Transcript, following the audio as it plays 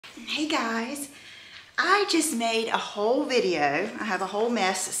Hey guys, I just made a whole video. I have a whole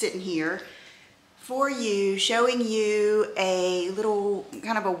mess sitting here for you, showing you a little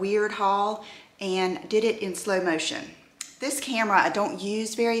kind of a weird haul, and did it in slow motion. This camera I don't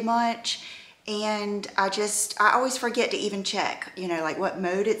use very much, and I always forget to even check, like what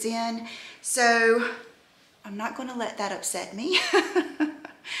mode it's in. So I'm not going to let that upset me.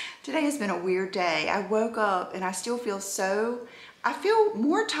 Today has been a weird day. I woke up and I still feel I feel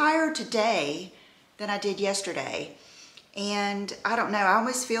more tired today than I did yesterday. And I don't know, I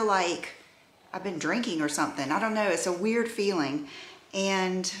almost feel like I've been drinking or something. I don't know, it's a weird feeling.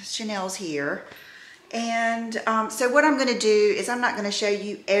 And Chanel's here. And so what I'm gonna do is I'm not gonna show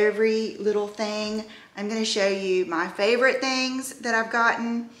you every little thing. I'm gonna show you my favorite things that I've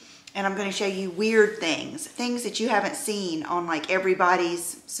gotten, and I'm gonna show you weird things that you haven't seen on like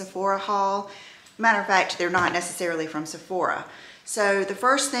everybody's Sephora haul. Matter of fact, they're not necessarily from Sephora. So the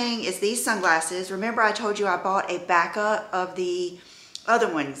first thing is these sunglasses. Remember I told you I bought a backup of the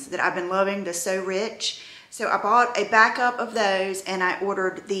other ones that I've been loving, the So Rich. So I bought a backup of those, and I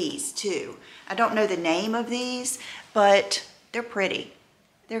ordered these too. I don't know the name of these, but they're pretty.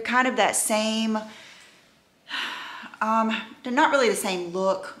 They're kind of that same, they're not really the same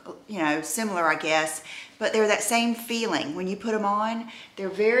look, similar I guess, but they're that same feeling when you put them on. They're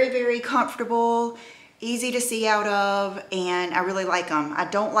very, very comfortable, easy to see out of, and I really like them. I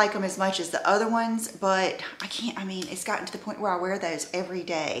don't like them as much as the other ones, but it's gotten to the point where I wear those every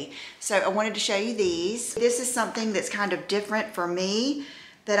day. So I wanted to show you these. This is something that's kind of different for me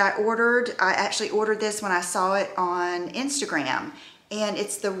that I ordered. I actually ordered this when I saw it on Instagram, and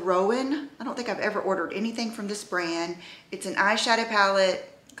it's the Roen. I don't think I've ever ordered anything from this brand. It's an eyeshadow palette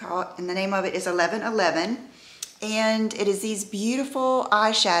and the name of it is 1111. And it is these beautiful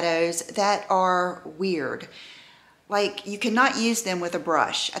eyeshadows that are weird. Like, you cannot use them with a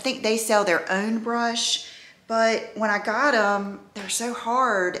brush. I think they sell their own brush, but when I got them, they're so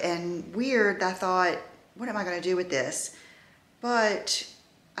hard and weird, I thought, what am I gonna do with this? But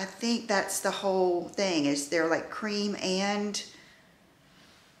I think that's the whole thing, is they're like cream and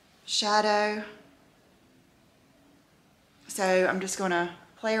shadow. So I'm just gonna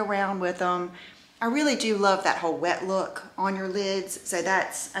play around with them. I really do love that whole wet look on your lids. So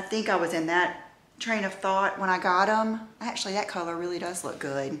I think I was in that train of thought when I got them. Actually, that color really does look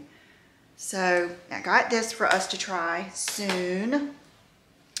good. So I got this for us to try soon.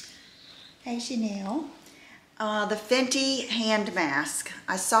 Hey Chanel. The Fenty hand mask.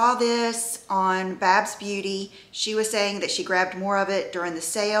 I saw this on Babs Beauty. She was saying that she grabbed more of it during the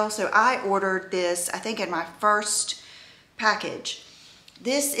sale. So I ordered this, I think in my first package.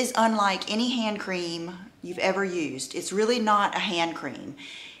 This is unlike any hand cream you've ever used. It's really not a hand cream.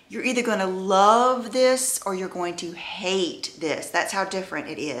 You're either going to love this or you're going to hate this. That's how different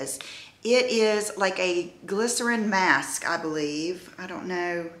it is. It is like a glycerin mask, I believe. I don't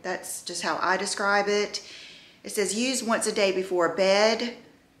know. That's just how I describe it. It says use once a day before bed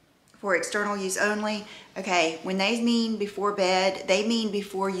for external use only. Okay, when they mean before bed, they mean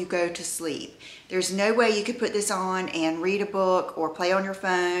before you go to sleep. There's no way you could put this on and read a book or play on your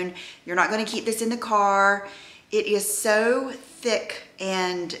phone. You're not going to keep this in the car. It is so thick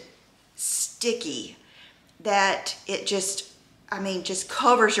and sticky that it just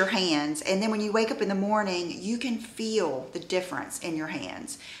covers your hands. And then when you wake up in the morning, you can feel the difference in your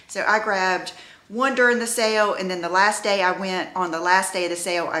hands. So I grabbed one during the sale, and then the last day on the last day of the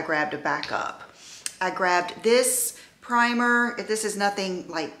sale, I grabbed a backup. I grabbed this primer. This is nothing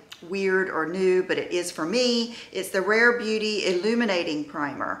like weird or new, but it is for me. It's the Rare Beauty Illuminating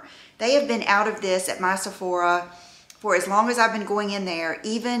Primer. They have been out of this at my Sephora for as long as I've been going in there.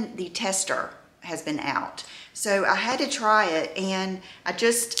 Even the tester has been out. So I had to try it, and I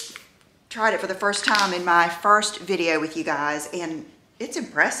just tried it for the first time in my first video with you guys, and it's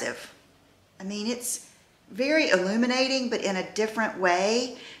impressive. I mean, it's very illuminating, but in a different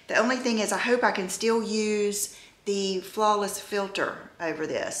way. The only thing is I hope I can still use the Flawless filter over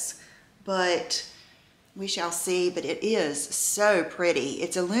this, but we shall see. But it is so pretty.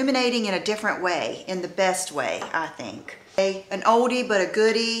 It's illuminating in a different way, in the best way, I think. An oldie but a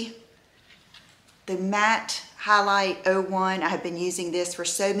goodie, the Matte Highlight 01. I have been using this for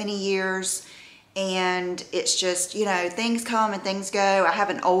so many years, and it's just, things come and things go. I have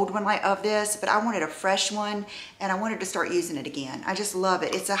an old one of this, but I wanted a fresh one, and I wanted to start using it again. I just love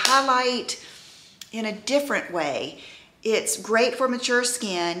it. It's a highlight in a different way. It's great for mature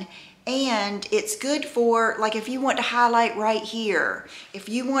skin, and it's good for, like, if you want to highlight right here, if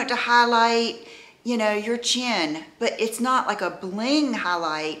you want to highlight, your chin, but it's not like a bling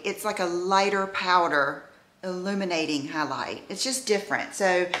highlight. It's like a lighter powder illuminating highlight. It's just different.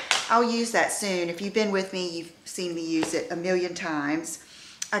 So I'll use that soon. If you've been with me, you've seen me use it a million times.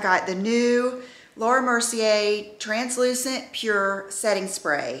 I got the new Laura Mercier Translucent Pure Setting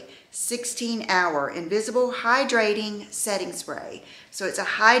Spray, 16-hour invisible hydrating setting spray. So it's a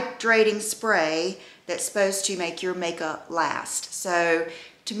hydrating spray that's supposed to make your makeup last. So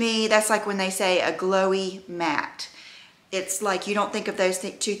to me, that's like when they say a glowy matte. It's like you don't think of those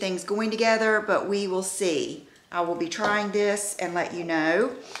two things going together, but we will see. I will be trying this and let you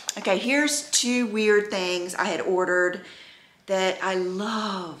know. Okay, here's two weird things I had ordered that I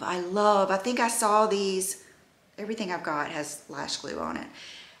love. I think I saw these, everything I've got has lash glue on it.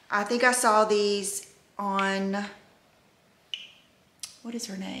 I think I saw these on, what is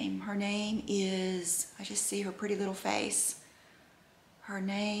her name? Her name is, I just see her pretty little face. Her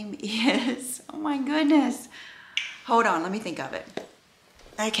name is, oh my goodness. Hold on, let me think of it.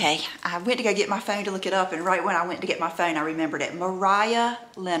 Okay, I went to go get my phone to look it up, and right when I went to get my phone, I remembered it. Mariah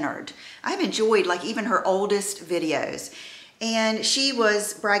Leonard. I've enjoyed like even her oldest videos. And she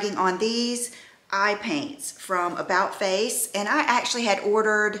was bragging on these eye paints from About Face, and I actually had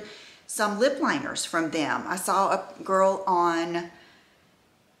ordered some lip liners from them. I saw a girl on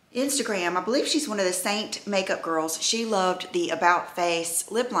Instagram, I believe she's one of the Saint makeup girls. She loved the About Face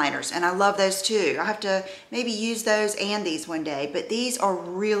lip liners, and I love those too. I have to maybe use those and these one day, but these are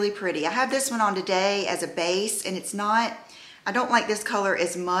really pretty. I have this one on today as a base, and it's not, I don't like this color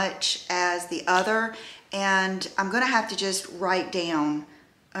as much as the other, and I'm gonna have to just write down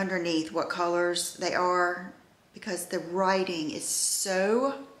underneath what colors they are because the writing is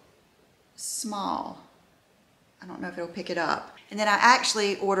so small. I don't know if it'll pick it up. And then I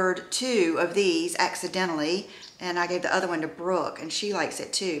actually ordered two of these accidentally, and I gave the other one to Brooke, and she likes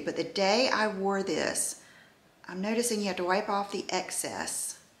it too. But the day I wore this, I'm noticing you have to wipe off the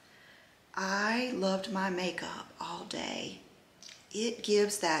excess. I loved my makeup all day. It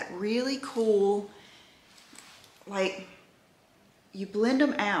gives that really cool, like, you blend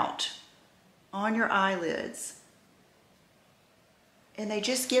them out on your eyelids, and they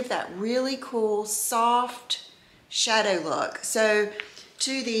just give that really cool, soft shadow look. So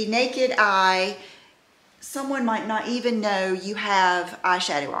to the naked eye, someone might not even know you have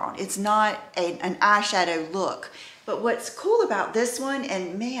eyeshadow on. It's not an eyeshadow look. But what's cool about this one,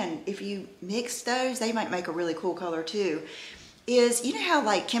 and man, if you mix those, they might make a really cool color too, is you know how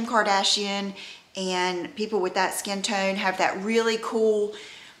like Kim Kardashian and people with that skin tone have that really cool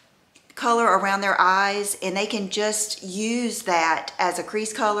color around their eyes, and they can just use that as a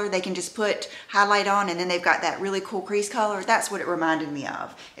crease color. They can just put highlight on, and then they've got that really cool crease color. That's what it reminded me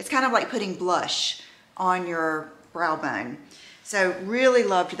of. It's kind of like putting blush on your brow bone. So really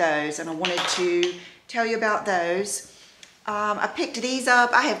loved those, and I wanted to tell you about those. I picked these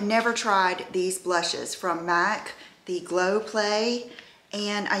up. I have never tried these blushes from MAC, the Glow Play,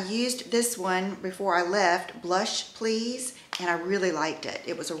 and I used this one before I left, Blush Please, and I really liked it.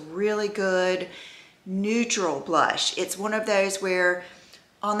 It was a really good neutral blush. It's one of those where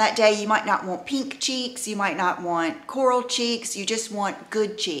on that day you might not want pink cheeks, you might not want coral cheeks, you just want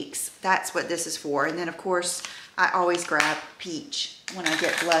good cheeks. That's what this is for. And then of course, I always grab peach when I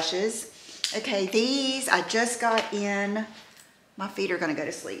get blushes. Okay, these I just got in. My feet are gonna go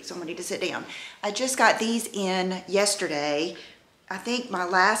to sleep, so I'm gonna need to sit down. I just got these in yesterday. I think my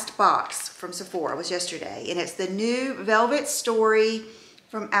last box from Sephora was yesterday, and it's the new Velvet Story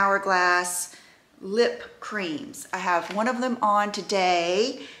from Hourglass lip creams. I have one of them on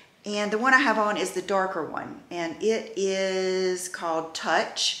today, and the one I have on is the darker one, and it is called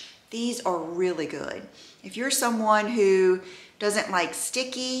Touch. These are really good. If you're someone who doesn't like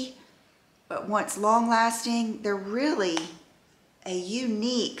sticky, but wants long lasting, they're really a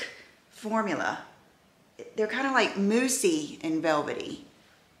unique formula. They're kind of like moussey and velvety,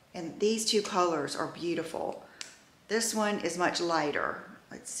 and these two colors are beautiful. This one is much lighter.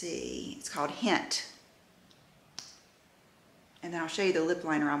 Let's see, it's called Hint. And then I'll show you the lip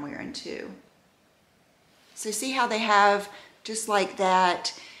liner I'm wearing too. So see how they have just like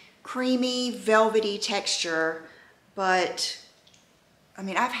that creamy, velvety texture, but I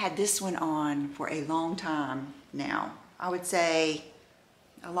mean, I've had this one on for a long time now. I would say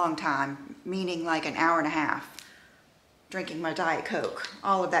a long time, meaning like an hour and a half, drinking my Diet Coke,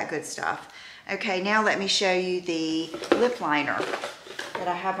 all of that good stuff. Okay, now let me show you the lip liner that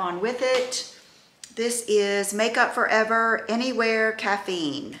I have on with it. This is Makeup Forever Anywhere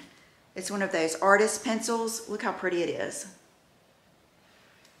Caffeine. It's one of those artist pencils. Look how pretty it is.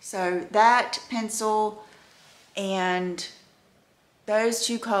 So that pencil and those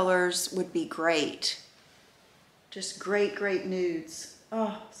two colors would be great. Just great, great nudes.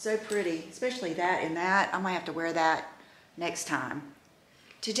 Oh, so pretty, especially that and that. I might have to wear that next time.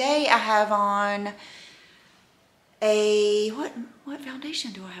 Today I have on a, what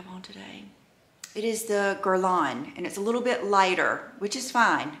foundation do I have on today? It is the Guerlain, and it's a little bit lighter, which is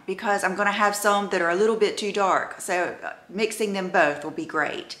fine because I'm gonna have some that are a little bit too dark. So mixing them both will be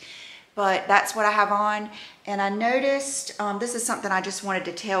great. But that's what I have on. And I noticed, this is something I just wanted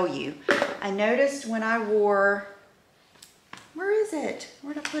to tell you. I noticed when I wore, where is it?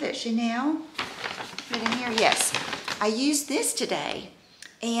 Where'd I put it? Chanel? Put it in here, yes. I used this today.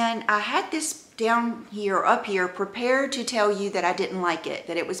 And I had this down here, up here, prepared to tell you that I didn't like it,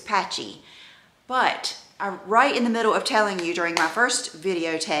 that it was patchy. But right in the middle of telling you during my first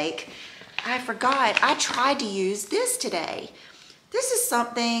video take, I forgot I tried to use this today. This is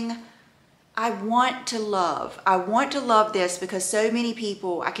something I want to love. I want to love this because so many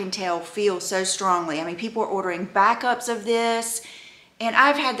people, I can tell, feel so strongly. I mean, people are ordering backups of this, and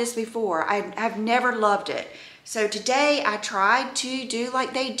I've had this before. I've never loved it. So today I tried to do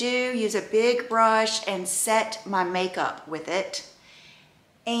like they do, use a big brush and set my makeup with it.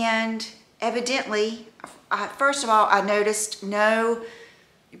 And evidently, first of all, I noticed no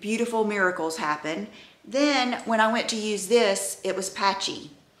beautiful miracles happen. Then when I went to use this, it was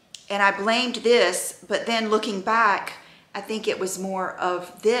patchy. And I blamed this, but then looking back, I think it was more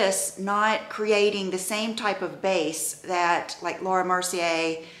of this not creating the same type of base that like Laura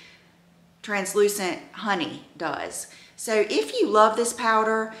Mercier Translucent Honey does. So if you love this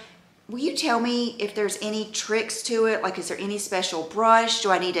powder, will you tell me if there's any tricks to it? Like, is there any special brush? Do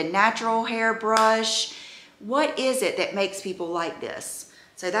I need a natural hair brush? What is it that makes people like this?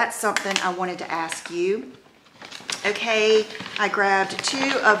 So that's something I wanted to ask you. Okay, I grabbed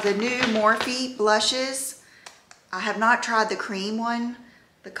 2 of the new Morphe blushes. I have not tried the cream one.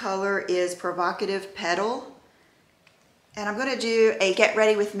 The color is Provocative Petal. And I'm gonna do a get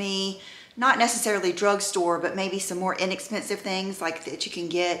ready with me, not necessarily drugstore, but maybe some more inexpensive things like that you can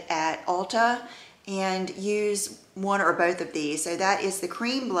get at Ulta, and use one or both of these. So that is the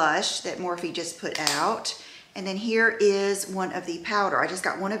cream blush that Morphe just put out. And then here is one of the powder. I just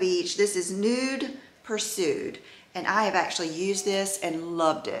got one of each. This is Nude Pursued. And I have actually used this and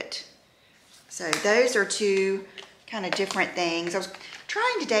loved it. So those are 2 kind of different things. I was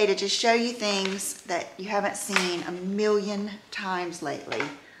trying today to just show you things that you haven't seen a million times lately.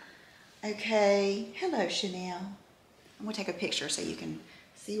 Okay, hello Chanel. I'm gonna take a picture so you can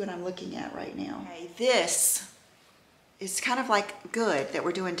see what I'm looking at right now. Okay, this is kind of like good that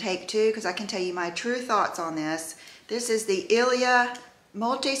we're doing take 2 because I can tell you my true thoughts on this. This is the Ilia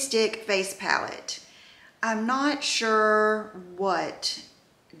Multi-Stick Face Palette. I'm not sure what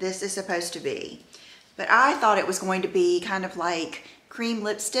this is supposed to be, but I thought it was going to be kind of like cream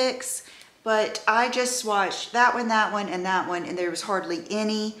lipsticks, but I just swatched that one, and that one, and there was hardly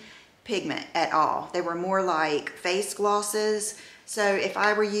any pigment at all. They were more like face glosses. So if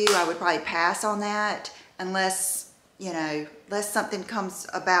I were you, I would probably pass on that unless, you know, unless something comes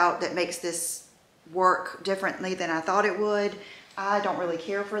about that makes this work differently than I thought it would. I don't really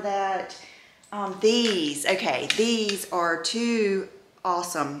care for that. These are 2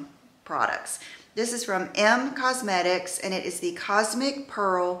 awesome products. This is from M Cosmetics, and it is the Cosmic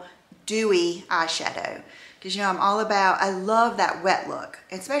Pearl Dewy Eyeshadow. Because, you know, I'm all about, I love that wet look,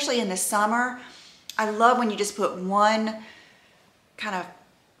 especially in the summer. I love when you just put one kind of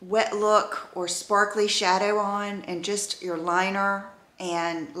wet look or sparkly shadow on and just your liner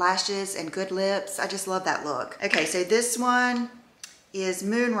and lashes and good lips. I just love that look. Okay, so this one is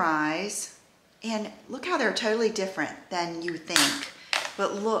Moonrise. And look how they're totally different than you think.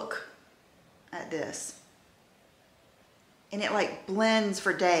 But look at this. And it like blends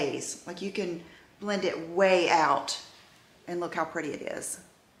for days. Like you can blend it way out. And look how pretty it is.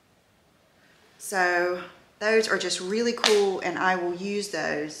 So those are just really cool, and I will use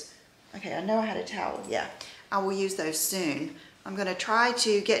those. Okay, I know I had a towel. Yeah, I will use those soon. I'm gonna try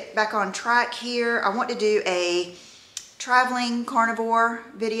to get back on track here. I want to do a traveling carnivore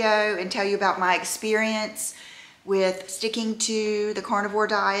video and tell you about my experience with sticking to the carnivore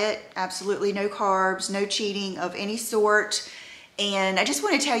diet. Absolutely no carbs, no cheating of any sort. And I just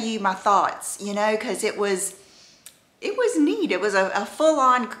want to tell you my thoughts, you know, because it was neat. It was a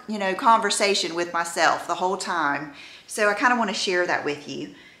full-on, you know, conversation with myself the whole time. So I kind of want to share that with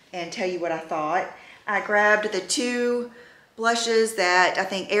you and tell you what I thought. I grabbed the 2 blushes that I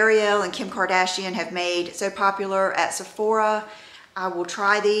think Ariel and Kim Kardashian have made so popular at Sephora. I will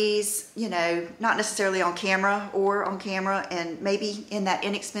try these, you know, not necessarily on camera or on camera, and maybe in that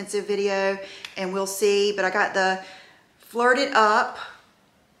inexpensive video, and we'll see. But I got the Flirted Up,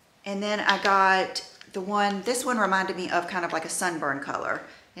 and then I got this one reminded me of kind of like a sunburn color,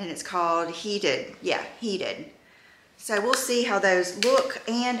 and it's called Heated. Yeah, Heated. So we'll see how those look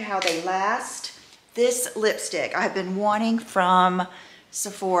and how they last. This lipstick I have been wanting from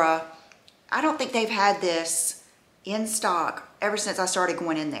Sephora. I don't think they've had this in stock ever since I started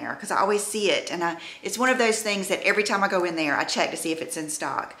going in there, because I always see it, and it's one of those things that every time I go in there I check to see if it's in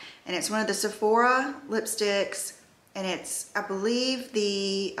stock. And it's one of the Sephora lipsticks, and it's, I believe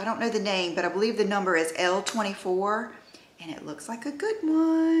I don't know the name, but I believe the number is L24, and it looks like a good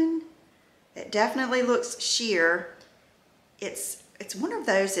one. It definitely looks sheer. It's one of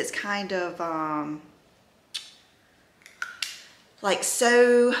those that's kind of like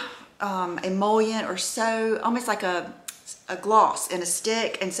so emollient, or so almost like a gloss in a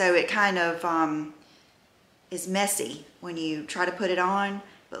stick, and so it kind of is messy when you try to put it on.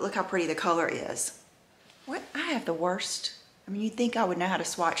 But look how pretty the color is. What? I have the worst. I mean, you'd think I would know how to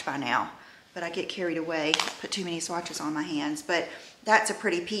swatch by now, but I get carried away, put too many swatches on my hands. But that's a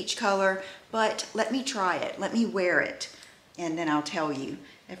pretty peach color. But let me try it. Let me wear it, and then I'll tell you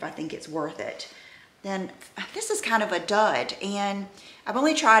if I think it's worth it. Then this is kind of a dud, and I've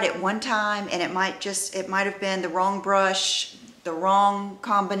only tried it one time, and it might have been the wrong brush, the wrong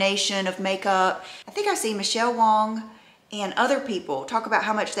combination of makeup. I think I've seen Michelle Wong and other people talk about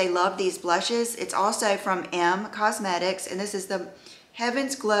how much they love these blushes. It's also from M Cosmetics, and this is the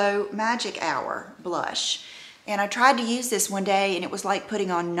Heaven's Glow Magic Hour blush. And I tried to use this one day, and it was like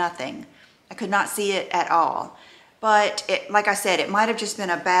putting on nothing. I could not see it at all. But like I said, it might have just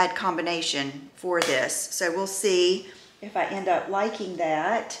been a bad combination for this. So we'll see if I end up liking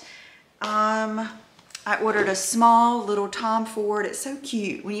that. I ordered a small little Tom Ford. It's so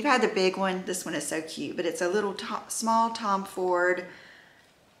cute. When you've had the big one, this one is so cute. But it's a little small Tom Ford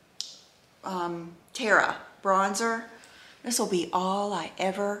Terra bronzer. This will be all I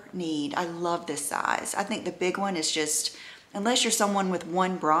ever need. I love this size. I think the big one is just, unless you're someone with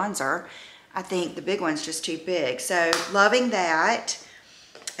one bronzer, I think the big one's just too big. So loving that.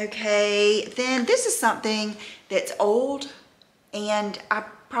 Okay, then this is something that's old, and I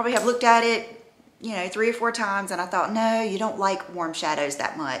probably have looked at it, you know, 3 or 4 times, and I thought, no, you don't like warm shadows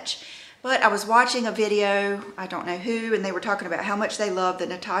that much. But I was watching a video, I don't know who, and they were talking about how much they love the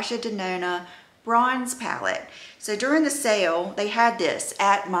Natasha Denona bronze palette. So during the sale, they had this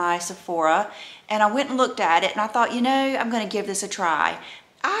at my Sephora, and I went and looked at it, and I thought, you know, I'm going to give this a try.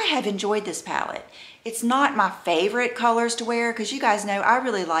 I have enjoyed this palette. It's not my favorite colors to wear, because you guys know I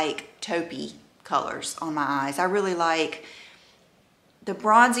really like taupey colors on my eyes. I really like, the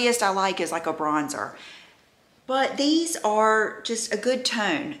bronziest I like is like a bronzer. But these are just a good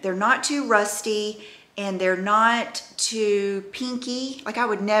tone. They're not too rusty, and they're not too pinky. Like I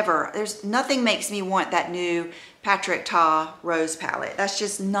would never, nothing makes me want that new Patrick Ta Rose palette. That's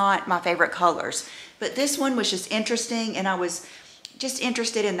just not my favorite colors. But this one was just interesting, and I was just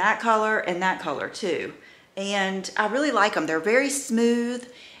interested in that color and that color too. And I really like them. They're very smooth.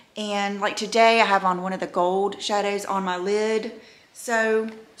 And like today I have on one of the gold shadows on my lid. So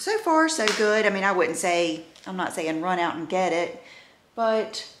far so good. I mean, I wouldn't say, I'm not saying run out and get it,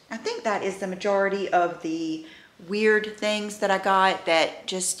 but I think that is the majority of the weird things that I got that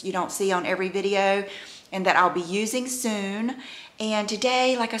just you don't see on every video, and that I'll be using soon. And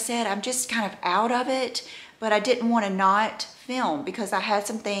today, like I said, I'm just kind of out of it, but I didn't want to not film because I had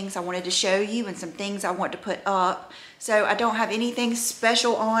some things I wanted to show you and some things I want to put up. So I don't have anything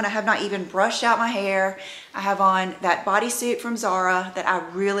special on. I have not even brushed out my hair. I have on that bodysuit from Zara that I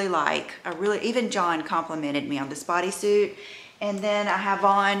really like. Even John complimented me on this bodysuit. And then I have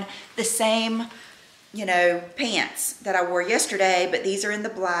on the same, you know, pants that I wore yesterday, but these are in the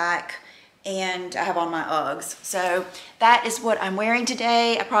black. And I have on my Uggs. So that is what I'm wearing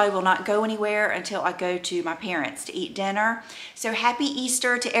today. I probably will not go anywhere until I go to my parents to eat dinner. So happy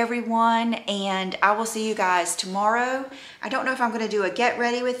Easter to everyone, and I will see you guys tomorrow. I don't know if I'm gonna do a get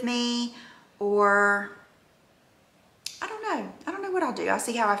ready with me, or I don't know. I don't know what I'll do. I'll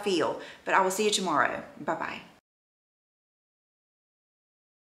see how I feel, but I will see you tomorrow. Bye-bye.